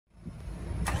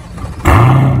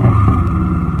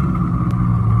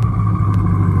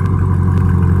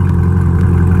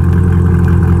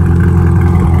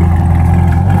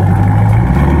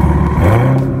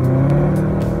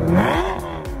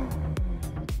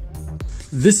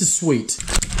This is sweet.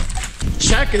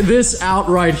 Check this out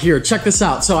right here. Check this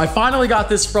out. So I finally got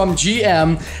this from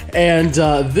GM, and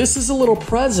this is a little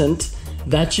present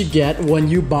that you get when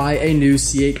you buy a new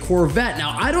C8 Corvette.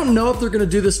 Now, I don't know if they're gonna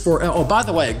do this for, oh, by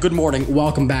the way, good morning,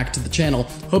 welcome back to the channel.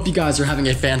 Hope you guys are having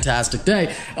a fantastic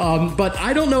day. But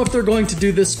I don't know if they're going to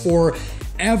do this for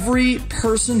every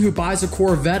person who buys a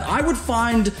Corvette. I would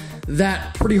find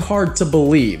that pretty hard to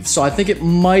believe. So I think it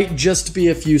might just be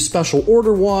if you special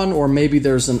order one, or maybe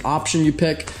there's an option you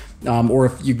pick, or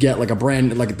if you get like a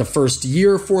brand, like the first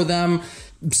year for them,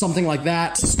 something like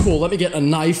that. This is cool. Let me get a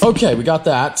knife. Okay, we got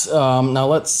that. Now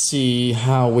let's see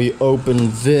how we open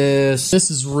this. This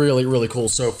is really, really cool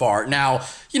so far. Now,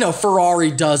 you know,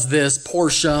 Ferrari does this,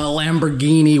 Porsche,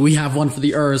 Lamborghini, we have one for the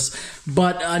Urus,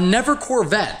 but never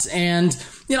Corvette. And,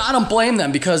 you know, I don't blame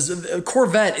them, because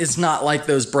Corvette is not like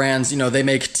those brands, you know, they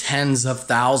make tens of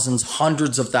thousands,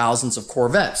 hundreds of thousands of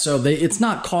Corvettes. So it's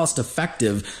not cost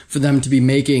effective for them to be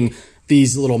making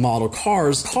these little model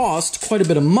cars. Cost quite a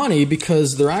bit of money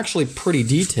because they're actually pretty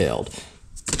detailed.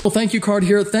 Well, thank you card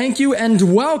here. Thank you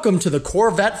and welcome to the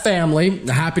Corvette family.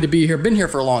 Happy to be here. Been here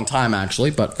for a long time actually,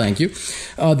 but thank you.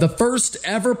 The first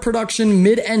ever production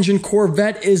mid-engine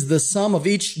Corvette is the sum of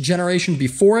each generation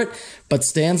before it, but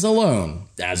stands alone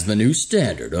as the new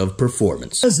standard of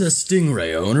performance. As a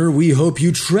Stingray owner, we hope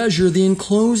you treasure the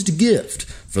enclosed gift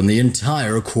from the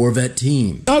entire Corvette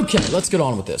team. Okay, let's get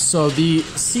on with this. So the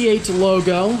C8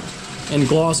 logo in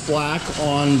gloss black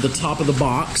on the top of the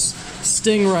box,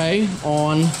 Stingray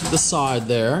on the side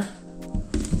there,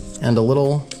 and a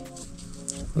little,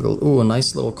 ooh, a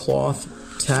nice little cloth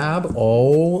tab.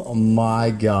 Oh my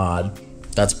God,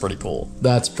 that's pretty cool.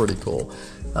 That's pretty cool.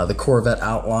 The Corvette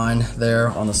outline there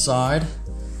on the side.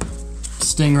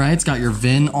 Stingray, it's got your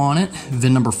VIN on it,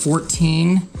 VIN number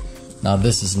 14. Now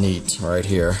this is neat right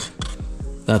here.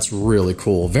 That's really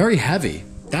cool. Very heavy.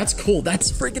 That's cool.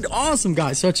 That's freaking awesome,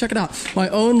 guys. So check it out. My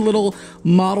own little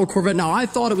model Corvette. Now I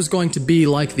thought it was going to be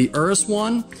like the Urus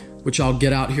one, which I'll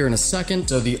get out here in a second.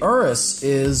 So the Urus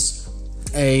is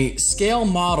a scale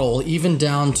model, even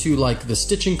down to like the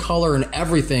stitching color and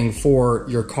everything for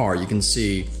your car. You can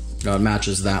see, you know, it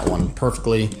matches that one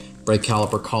perfectly. Brake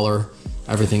caliper color,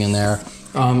 everything in there.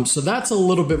 So that's a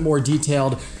little bit more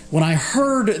detailed. When I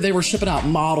heard they were shipping out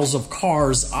models of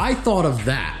cars, I thought of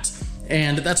that.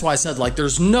 And that's why I said, like,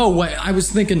 there's no way. I was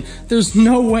thinking, there's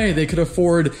no way they could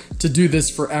afford to do this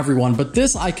for everyone. But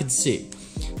this I could see.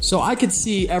 So I could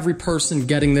see every person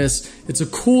getting this. It's a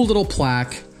cool little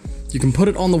plaque. You can put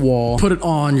it on the wall, put it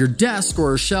on your desk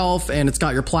or a shelf, and it's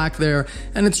got your plaque there.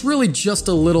 And it's really just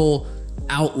a little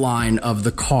outline of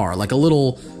the car, like a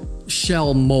little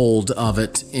shell mold of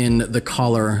it in the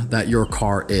color that your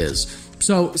car is.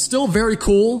 So still very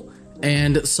cool,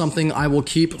 and something I will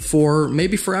keep for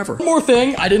maybe forever. One more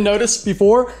thing I didn't notice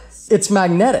before, it's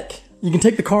magnetic. You can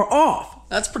take the car off.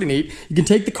 That's pretty neat. You can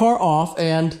take the car off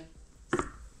and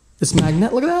this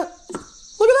magnet, look at that.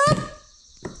 Look at that.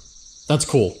 That's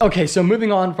cool. Okay, so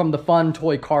moving on from the fun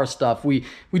toy car stuff, we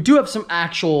do have some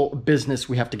actual business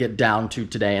we have to get down to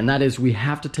today, and that is we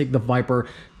have to take the Viper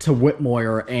to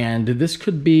Whitmoyer, and this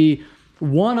could be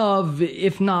one of,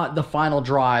 if not the final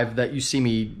drive that you see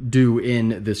me do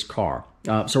in this car.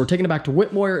 So we're taking it back to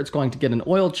Whitmoyer. It's going to get an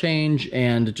oil change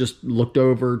and just looked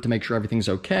over to make sure everything's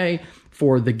okay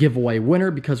for the giveaway winner,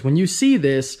 because when you see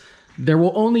this, there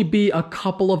will only be a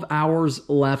couple of hours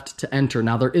left to enter.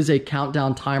 Now, there is a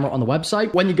countdown timer on the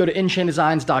website. When you go to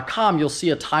InChainDesigns.com, you'll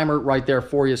see a timer right there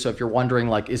for you. So if you're wondering,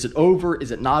 like, is it over?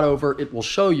 Is it not over? It will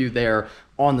show you there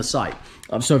on the site.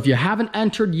 So if you haven't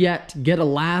entered yet, get a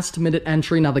last-minute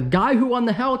entry. Now, the guy who won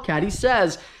the Hellcat, he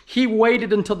says he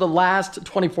waited until the last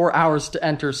 24 hours to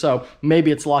enter, so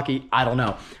maybe it's lucky. I don't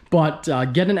know. But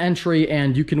get an entry,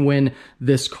 and you can win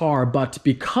this car. But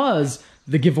because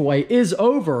the giveaway is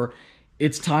over,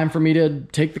 it's time for me to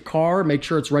take the car, make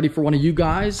sure it's ready for one of you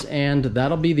guys, and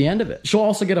that'll be the end of it. She'll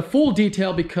also get a full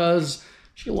detail because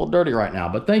she's a little dirty right now.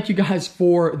 But thank you guys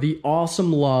for the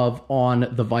awesome love on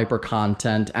the Viper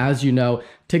content. As you know, it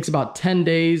takes about 10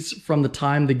 days from the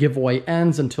time the giveaway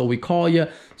ends until we call you.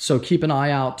 So keep an eye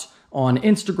out on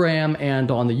Instagram and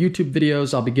on the YouTube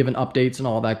videos. I'll be giving updates and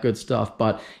all that good stuff.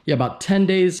 But yeah, about 10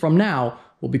 days from now,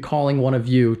 we'll be calling one of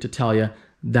you to tell you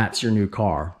that's your new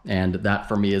car. And that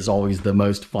for me is always the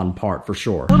most fun part for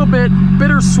sure. A little bit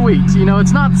bittersweet, you know,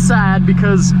 it's not sad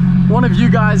because one of you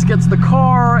guys gets the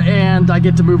car and I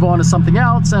get to move on to something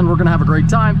else and we're gonna have a great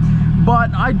time. But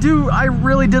I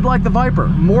really did like the Viper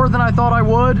more than I thought I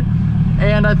would.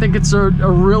 And I think it's a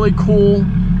really cool,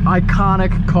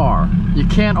 iconic car. You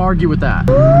can't argue with that.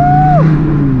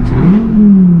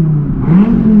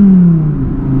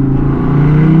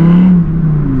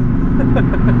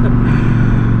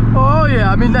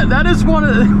 is one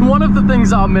of the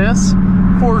things I'll miss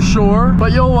for sure,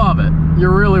 but you'll love it. You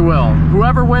really will.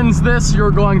 Whoever wins this,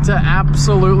 you're going to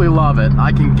absolutely love it.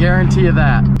 I can guarantee you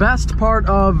that. Best part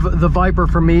of the Viper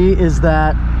for me is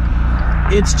that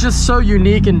it's just so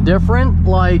unique and different.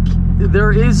 Like,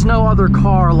 there is no other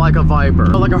car like a Viper.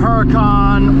 Like a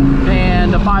Huracan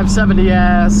and a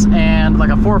 570S and like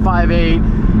a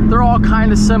 458, they're all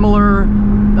kind of similar.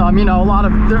 You know,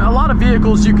 there are a lot of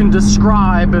vehicles you can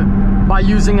describe by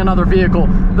using another vehicle.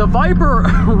 The Viper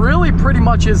really pretty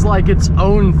much is like its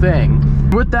own thing.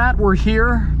 With that, we're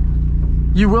here.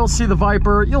 You will see the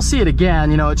Viper. You'll see it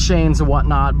again, you know, at Shane's and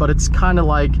whatnot, but it's kind of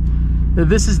like,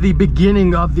 this is the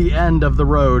beginning of the end of the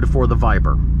road for the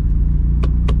Viper.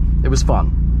 It was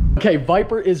fun. Okay,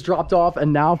 Viper is dropped off,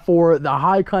 and now for the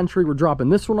high country, we're dropping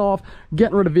this one off,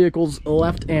 getting rid of vehicles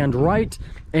left and right.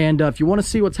 And if you want to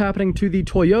see what's happening to the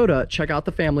Toyota, check out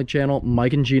the family channel,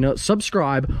 Mike and Gina.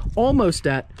 Subscribe, almost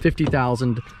at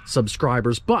 50,000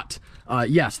 subscribers. But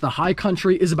yes, the high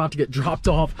country is about to get dropped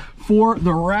off for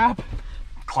the wrap.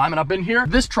 Climbing up in here,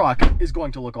 this truck is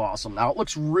going to look awesome. Now, it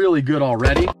looks really good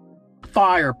already.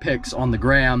 Fire pics on the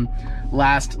gram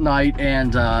last night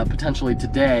and potentially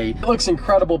today. It looks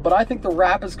incredible, but I think the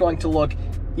wrap is going to look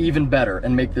even better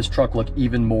and make this truck look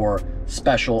even more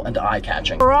special and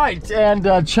eye-catching. All right,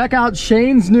 and check out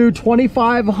Shane's new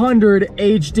 2500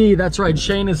 HD. That's right,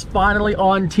 Shane is finally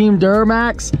on Team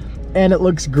Duramax, and it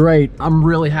looks great. I'm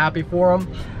really happy for him.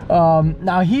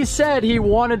 Now, he said he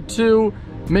wanted to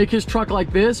make his truck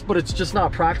like this, but it's just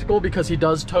not practical because he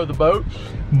does tow the boat.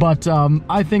 But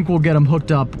I think we'll get him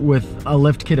hooked up with a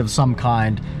lift kit of some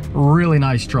kind. Really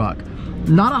nice truck.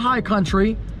 Not a high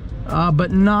country,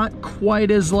 but not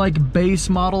quite as like base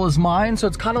model as mine. So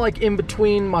it's kind of like in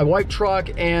between my white truck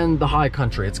and the high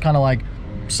country. It's kind of like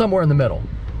somewhere in the middle.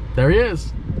 There he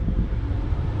is.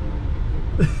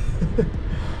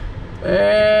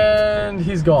 And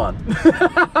he's gone.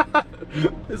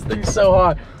 This thing's so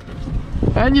hot.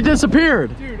 And you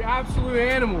disappeared. Dude, absolute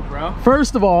animal, bro.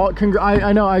 First of all,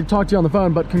 I know I talked to you on the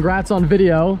phone, but congrats on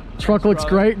video. Truck looks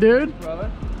great, dude.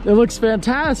 Brother. It looks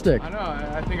fantastic. I know,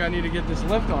 I think I need to get this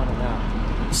lift on it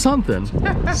now. Something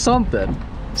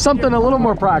a little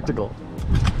more practical.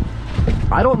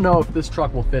 I don't know if this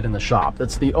truck will fit in the shop.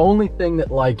 That's the only thing that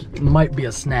like might be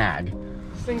a snag.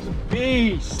 This thing's a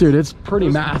beast. Dude, it's pretty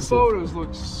massive. Photos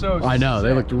look so I know, sick.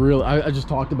 they looked real. I just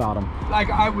talked about them. Like,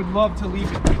 I would love to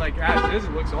leave it like as is.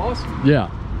 It looks awesome.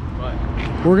 Yeah.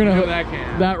 But we're gonna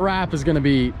that wrap is gonna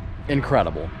be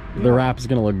incredible. Yeah. The wrap is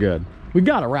gonna look good. We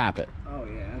gotta wrap it. Oh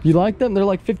yeah. You like them? They're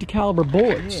like 50 caliber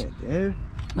bullets. Yeah, dude.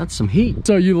 That's some heat.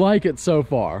 So you like it so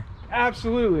far?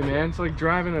 Absolutely, man. It's like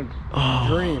driving a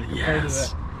dream compared to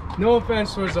that. No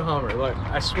offense towards the Hummer. Look,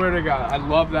 I swear to God, I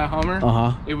love that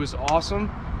Hummer. It was awesome,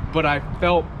 but I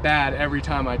felt bad every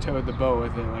time I towed the boat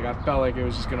with it. Like, I felt like it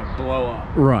was just gonna blow up.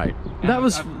 Right. And that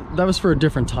was for a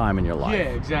different time in your life. Yeah,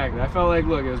 exactly. I felt like,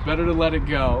 look, it was better to let it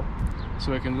go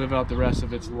so it can live out the rest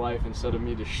of its life instead of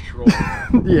me destroying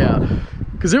it. Yeah.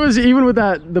 Because it was, even with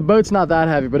that, the boat's not that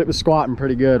heavy, but it was squatting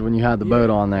pretty good when you had the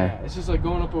boat on there. Yeah, it's just like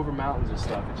going up over mountains and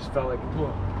stuff. It just felt like,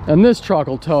 whoa. And this truck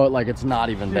will tow it like it's not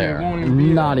even there. It won't even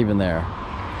be not even there.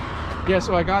 Yeah,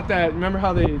 so I got that. Remember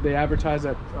how they advertise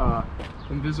that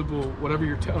invisible, whatever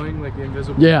you're towing, like the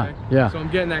invisible thing? Yeah. So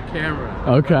I'm getting that camera.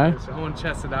 Okay. So I want to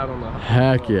test it out on the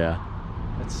Heck yeah.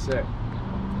 That's sick.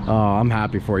 Oh, I'm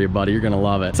happy for you, buddy. You're gonna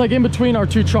love it. It's like in between our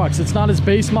two trucks. It's not as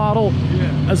base model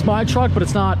as my truck, but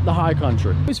it's not the high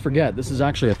country. I always forget, this is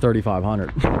actually a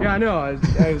 3500. Yeah, I know. I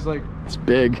was like... It's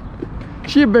big.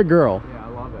 She a big girl. Yeah, I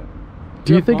love it.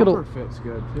 Do you think it'll... fits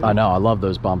good, too. I know, I love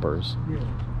those bumpers. Yeah.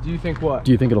 Do you think what?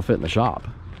 Do you think it'll fit in the shop?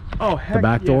 Oh, heck the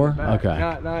back door? The back. Okay.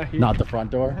 Not here. Not the front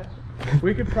door?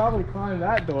 We could probably climb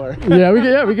that door. Yeah,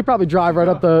 we could probably drive right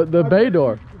up the bay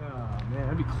door.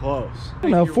 That'd be close.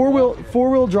 No,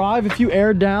 four-wheel drive. If you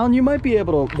air down, you might be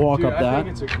able to walk up that. I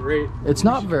think it's a great. It's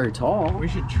not very tall. We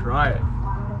should try it.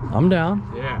 I'm down.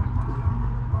 Yeah.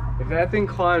 If that thing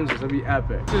climbs, it'll be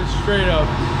epic. This is straight up.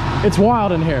 It's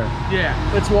wild in here.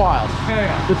 Yeah. It's wild.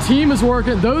 Yeah. The team is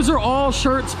working. Those are all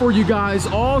shirts for you guys.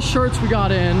 All shirts we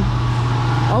got in.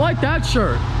 I like that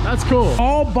shirt. That's cool.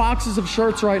 All boxes of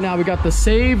shirts right now. We got the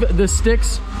Save the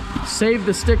Sticks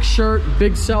shirt,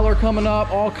 big seller coming up,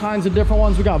 all kinds of different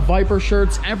ones. We got Viper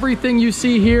shirts. Everything you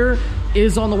see here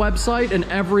is on the website, and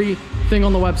everything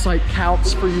on the website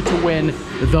counts for you to win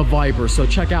the Viper. So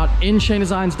check out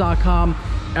inshanedesigns.com.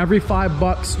 Every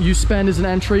 $5 you spend is an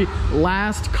entry.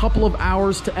 Last couple of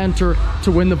hours to enter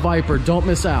to win the Viper. Don't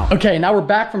miss out. Okay, now we're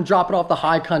back from dropping off the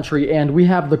high country, and we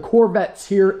have the Corvettes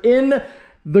here in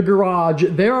the garage.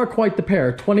 They are quite the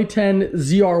pair. 2010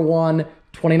 ZR1,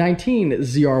 2019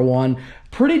 ZR1.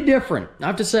 Pretty different, I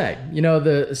have to say. You know,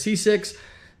 the C6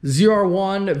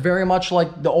 ZR1, very much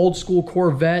like the old school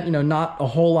Corvette, you know, not a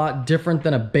whole lot different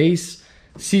than a base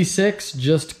C6,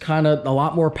 just kind of a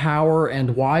lot more power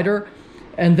and wider.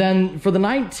 And then for the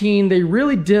 19, they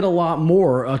really did a lot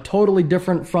more. A totally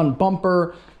different front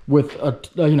bumper with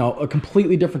a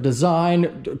completely different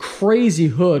design, crazy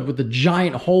hood with a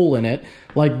giant hole in it.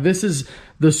 Like, this is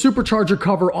the supercharger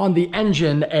cover on the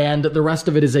engine, and the rest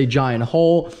of it is a giant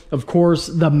hole. Of course,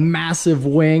 the massive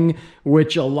wing,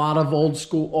 which a lot of old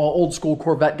school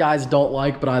Corvette guys don't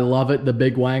like, but I love it, the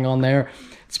big wang on there.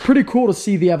 It's pretty cool to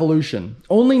see the evolution.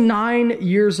 Only 9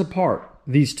 years apart,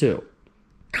 these two.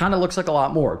 Kind of looks like a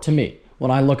lot more to me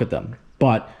when I look at them,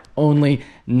 but only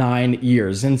 9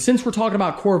 years. And since we're talking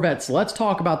about Corvettes, let's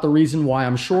talk about the reason why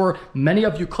I'm sure many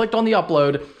of you clicked on the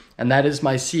upload, and that is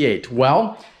my C8.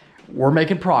 Well, we're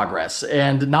making progress,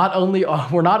 and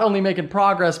we're not only making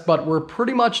progress, but we're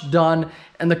pretty much done,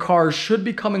 and the car should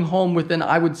be coming home within,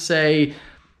 I would say,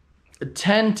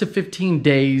 10 to 15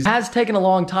 days. It has taken a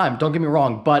long time, don't get me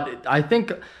wrong, but I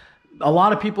think a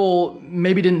lot of people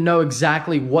maybe didn't know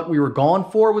exactly what we were going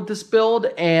for with this build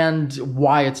and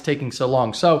why it's taking so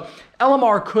long. So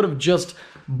LMR could have just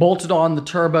bolted on the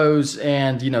turbos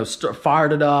and, you know,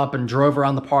 fired it up and drove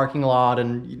around the parking lot,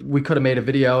 and we could have made a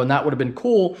video, and that would have been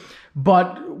cool.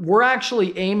 But we're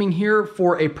actually aiming here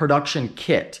for a production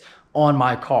kit on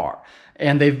my car.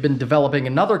 And they've been developing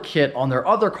another kit on their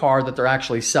other car that they're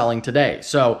actually selling today.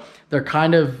 So they're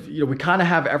kind of, you know, we kind of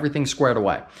have everything squared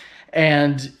away.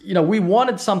 And, you know, we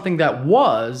wanted something that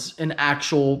was an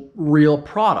actual real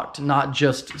product, not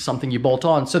just something you bolt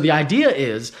on. So the idea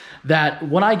is that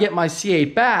when I get my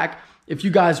C8 back, if you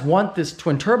guys want this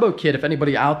twin turbo kit, if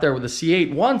anybody out there with a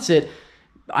C8 wants it,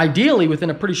 ideally within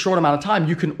a pretty short amount of time,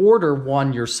 you can order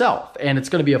one yourself. And it's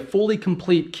going to be a fully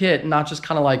complete kit, not just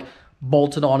kind of like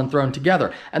bolted on and thrown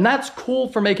together. And that's cool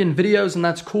for making videos, and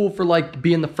that's cool for like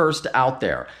being the first out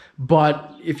there.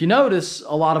 But if you notice,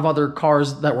 a lot of other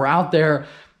cars that were out there,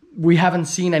 we haven't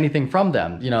seen anything from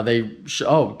them. You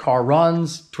know, car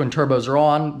runs, twin turbos are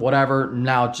on, whatever,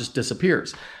 now it just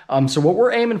disappears. So what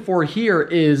we're aiming for here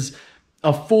is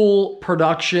a full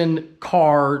production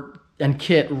car and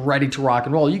kit ready to rock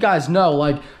and roll. You guys know,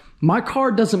 like, my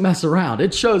car doesn't mess around.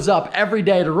 It shows up every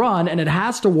day to run, and it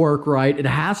has to work right. It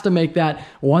has to make that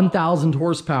 1,000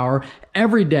 horsepower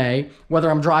every day, whether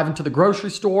I'm driving to the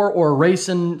grocery store or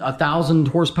racing a 1,000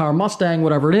 horsepower Mustang,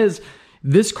 whatever it is.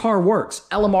 This car works.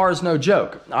 LMR is no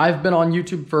joke. I've been on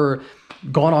YouTube for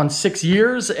going on 6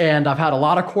 years, and I've had a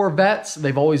lot of Corvettes.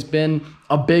 They've always been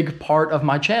a big part of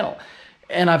my channel.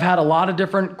 And I've had a lot of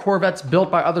different Corvettes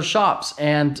built by other shops,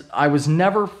 and I was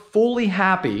never fully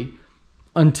happy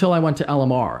until I went to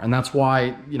LMR. And that's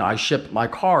why, you know, I ship my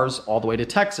cars all the way to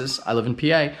Texas. I live in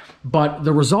PA, but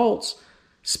the results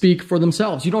speak for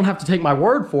themselves. You don't have to take my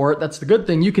word for it. That's the good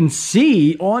thing. You can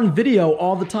see on video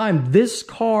all the time, this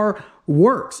car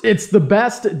works. It's the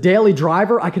best daily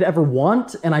driver I could ever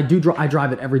want. And I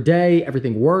drive it every day.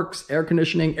 Everything works, air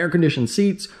conditioning, air-conditioned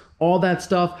seats, all that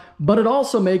stuff. But it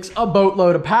also makes a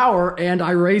boatload of power, and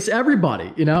I race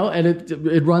everybody, you know, and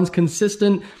it runs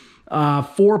consistent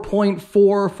 4.4,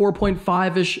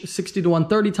 4.5-ish, 60 to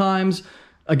 130 times.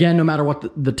 Again, no matter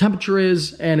what the temperature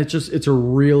is. And it's a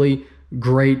really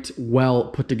great, well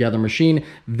put together machine.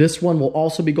 This one will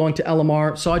also be going to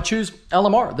LMR. So I choose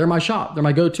LMR. They're my shop. They're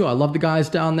my go-to. I love the guys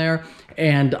down there,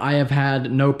 and I have had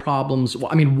no problems.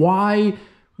 I mean, why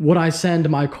would I send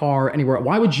my car anywhere?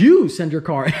 Why would you send your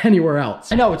car anywhere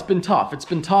else? I know it's been tough. It's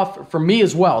been tough for me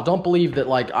as well. Don't believe that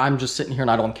like I'm just sitting here and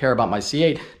I don't care about my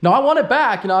C8. No, I want it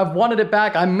back. You know, I've wanted it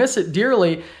back. I miss it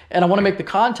dearly, and I want to make the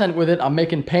content with it. I'm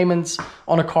making payments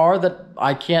on a car that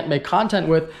I can't make content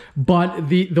with, but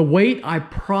the wait, I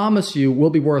promise you, will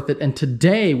be worth it. And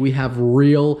today we have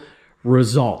real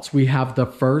results. We have the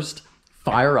first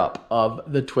fire up of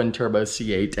the twin turbo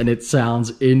C8, and it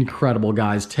sounds incredible,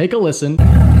 guys. Take a listen.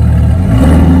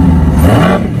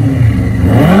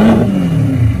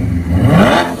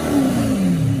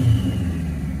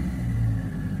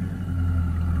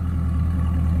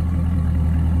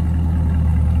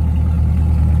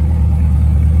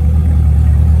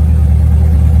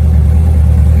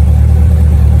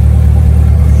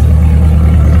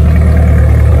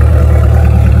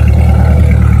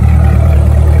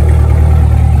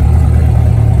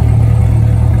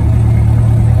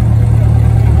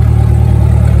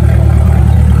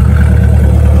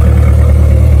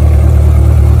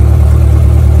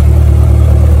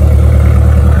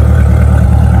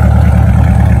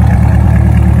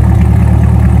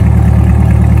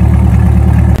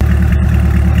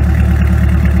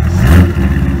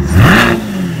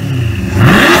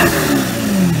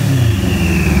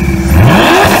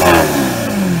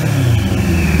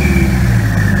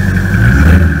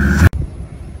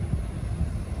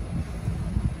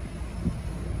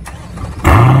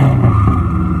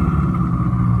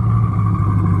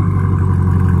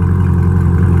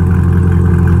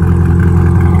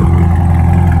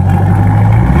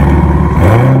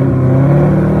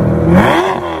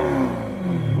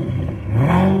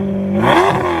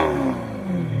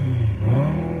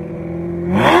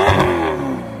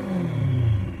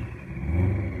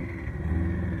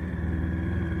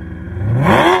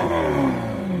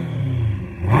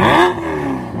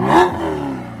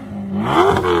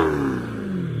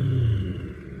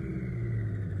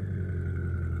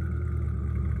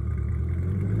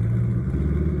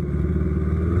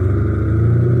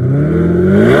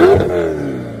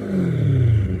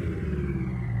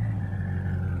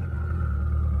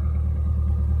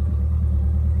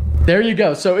 There you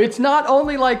go. So it's not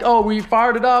only like, oh, we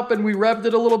fired it up and we revved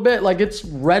it a little bit, like it's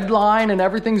red line and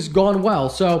everything's gone well.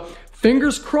 So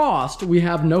fingers crossed, we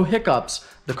have no hiccups.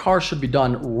 The car should be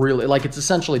done really, like it's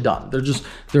essentially done.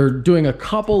 They're doing a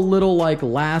couple little like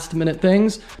last minute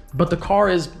things, but the car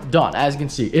is done. As you can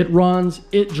see, it runs,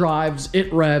 it drives,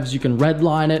 it revs, you can red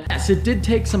line it. Yes, it did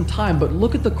take some time, but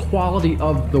look at the quality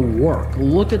of the work.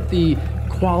 Look at the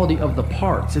quality of the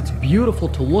parts. It's beautiful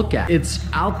to look at. It's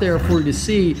out there for you to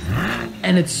see,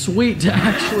 and it's sweet to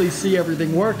actually see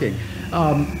everything working.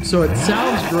 So it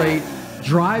sounds great,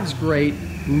 drives great,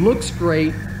 looks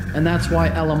great, and that's why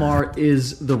LMR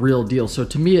is the real deal. So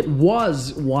to me, it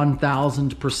was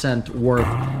 1000%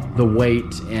 worth the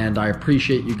wait, and I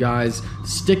appreciate you guys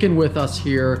sticking with us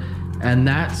here. And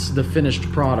that's the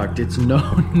finished product. It's no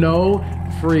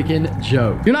freaking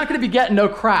joke. You're not gonna be getting no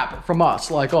crap from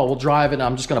us, like, oh, we'll drive it and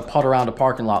I'm just gonna putt around a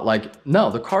parking lot. Like, no,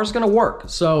 the car's gonna work.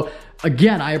 So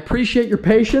again, I appreciate your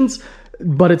patience,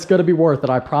 but it's gonna be worth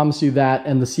it, I promise you that.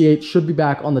 And the C8 should be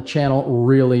back on the channel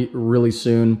really, really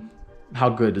soon. How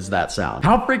good does that sound?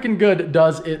 How freaking good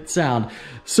does it sound?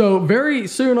 So very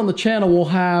soon on the channel, we'll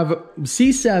have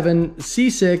C7,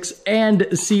 C6, and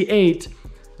C8.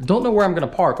 Don't know where I'm gonna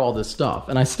park all this stuff,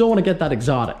 and I still wanna get that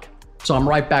exotic. So I'm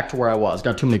right back to where I was.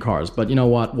 Got too many cars, but you know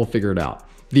what? We'll figure it out.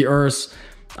 The Urus,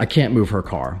 I can't move her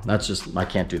car. That's just, I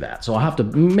can't do that. So I'll have to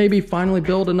maybe finally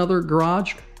build another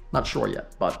garage. Not sure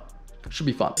yet, but it should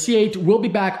be fun. C8 will be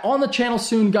back on the channel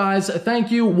soon, guys. Thank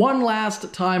you one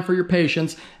last time for your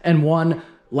patience, and one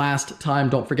last time,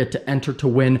 don't forget to enter to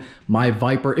win my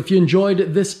Viper. If you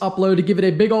enjoyed this upload, give it a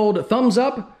big old thumbs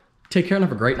up. Take care and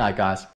have a great night, guys.